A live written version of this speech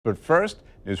But first,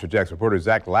 News4JAX reporter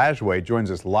Zach Lajway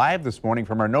joins us live this morning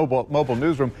from our mobile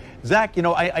newsroom. Zach,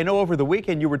 I know over the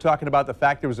weekend you were talking about the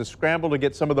fact there was a scramble to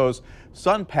get some of those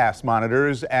SunPass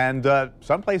monitors, and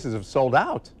some places have sold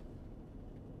out.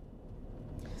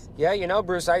 Yeah,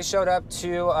 Bruce, I showed up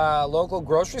to a local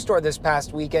grocery store this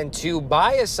past weekend to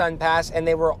buy a SunPass, and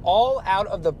they were all out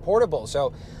of the portable.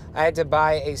 So I had to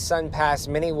buy a SunPass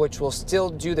Mini, which will still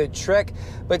do the trick.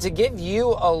 But to give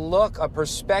you a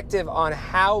perspective on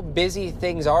how busy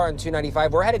things are on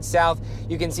 295, we're headed south.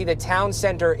 You can see the town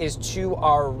center is to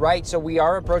our right. So we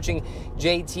are approaching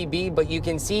JTB, but you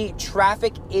can see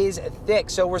traffic is thick.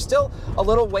 So we're still a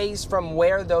little ways from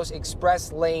where those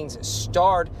express lanes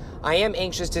start. I am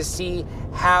anxious to see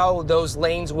how those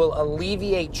lanes will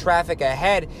alleviate traffic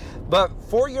ahead. But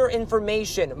for your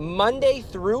information, Monday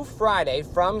through Friday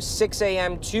from 6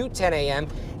 a.m. to 10 a.m.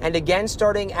 and again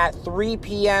starting at 3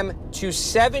 p.m. to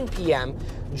 7 p.m.,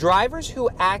 drivers who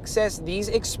access these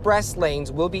express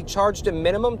lanes will be charged a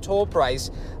minimum toll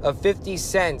price of 50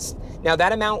 cents. Now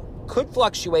that amount could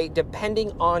fluctuate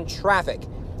depending on traffic.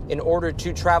 In order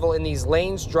to travel in these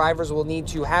lanes, drivers will need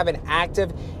to have an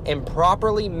active and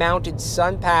properly mounted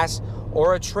SunPass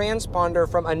or a transponder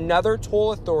from another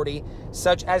toll authority,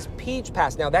 such as Peach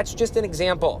Pass. Now, that's just an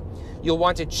example. You'll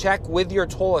want to check with your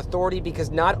toll authority because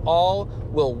not all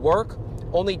will work.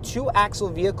 Only 2-axle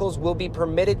vehicles will be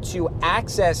permitted to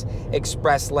access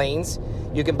express lanes.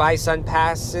 You can buy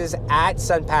SunPasses at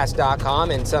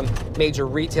sunpass.com and some major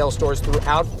retail stores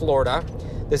throughout Florida.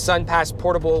 The SunPass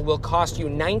Portable will cost you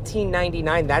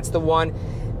 $19.99. That's the one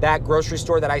that grocery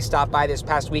store that I stopped by this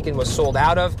past weekend was sold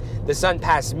out of. The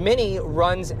SunPass Mini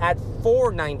runs at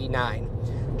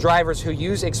 $4.99. Drivers who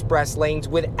use express lanes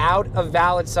without a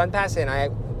valid SunPass,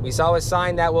 and we saw a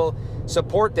sign that will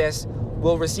support this,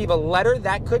 will receive a letter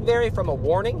that could vary from a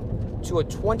warning to a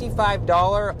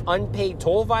 $25 unpaid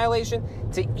toll violation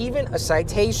to even a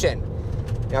citation.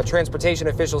 Now, transportation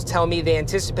officials tell me they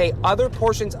anticipate other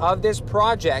portions of this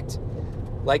project,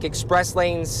 like express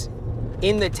lanes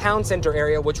in the town center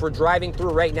area, which we're driving through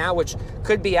right now, which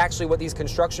could be actually what these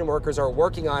construction workers are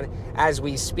working on as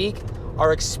we speak,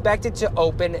 are expected to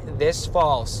open this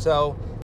fall. So